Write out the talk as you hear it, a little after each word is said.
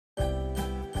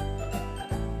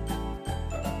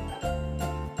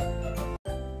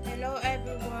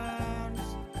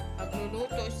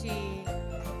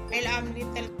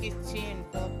Little Kitchen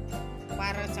po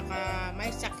para sa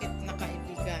may sakit na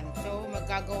kaibigan. So,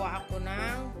 magagawa ako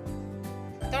ng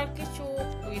turkey soup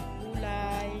with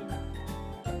gulay,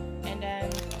 and then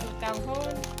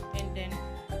lutong, and then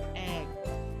egg.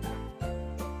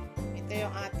 Ito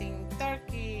yung ating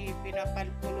turkey.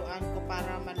 Pinapalpuluan ko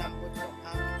para malambot yung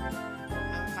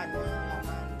ang kanyang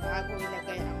laman bago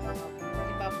ilagay ang mga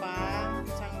iba pang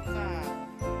sangkap.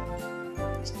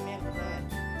 Smell good.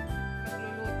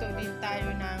 Magluluto din tayo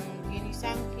ng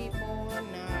ginisang hipon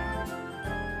na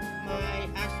may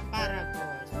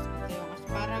asparagus. Ito yung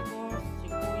asparagus,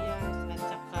 sibuyas, at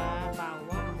saka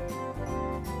bawang.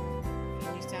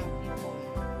 Ginisang hipon.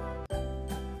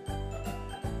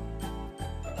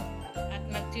 At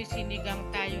magsisinigang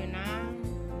tayo ng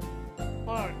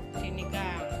pork,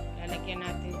 sinigang. Lalagyan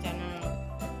natin siya ng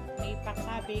nipa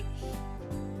cabbage,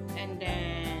 and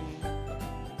then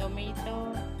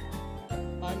tomato,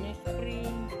 onion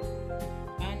spring,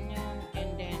 onion,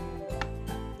 and then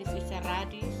this is a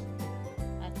radish,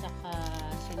 at saka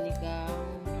sinigang.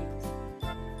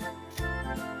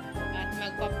 At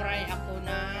magpa-fry ako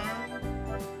ng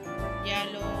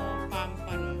yellow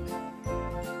pampano.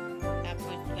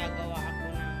 Tapos gagawa ako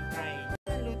ng fried.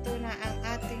 Luto na ang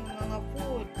ating mga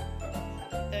food.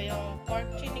 Ito yung pork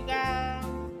sinigang,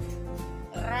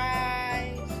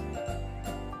 rice,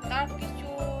 turkey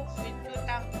soup with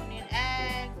lutong and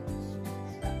egg,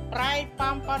 fried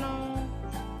pampano,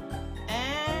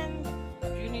 and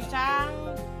ginisang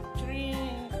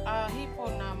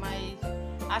hipon na may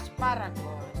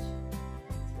asparagus.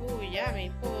 Oh,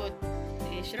 yummy food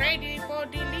is ready for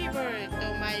delivery to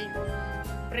my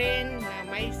friend na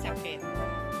may sakit.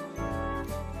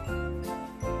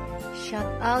 Shout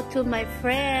out to my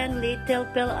friend Little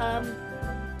Fil-Am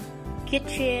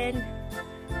Kitchen.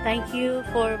 Thank you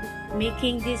for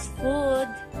making this food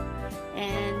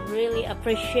and really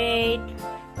appreciate.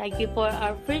 Thank you for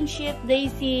our friendship,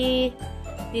 Daisy.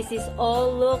 This is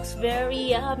all looks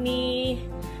very yummy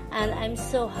and I'm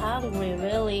so hungry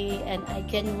really, and I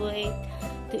can't wait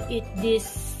to eat this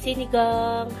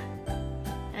sinigang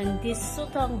and this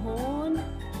lutong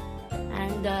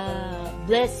and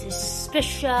bless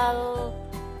especially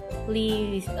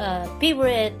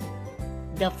favorite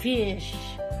the fish,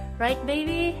 right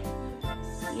baby?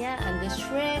 Yeah, and the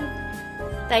shrimp.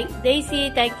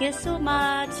 Daisy, thank you so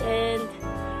much, and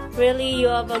really you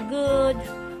have a good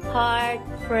heart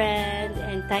friend,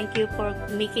 and thank you for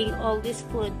making all this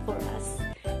food for us,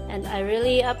 and I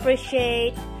really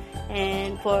appreciate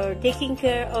and for taking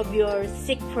care of your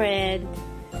sick friend.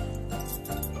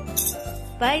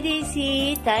 Bye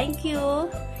Daisy, thank you,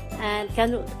 and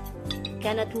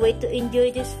cannot wait to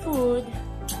enjoy this food.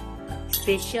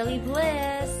 Especially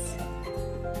blessed.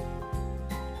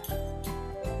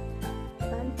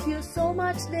 Thank you so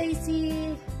much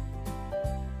Daisy.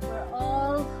 We're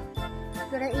all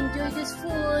gonna enjoy this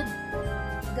food.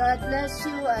 God bless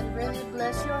you and really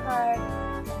bless your heart.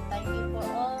 And thank you for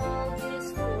all this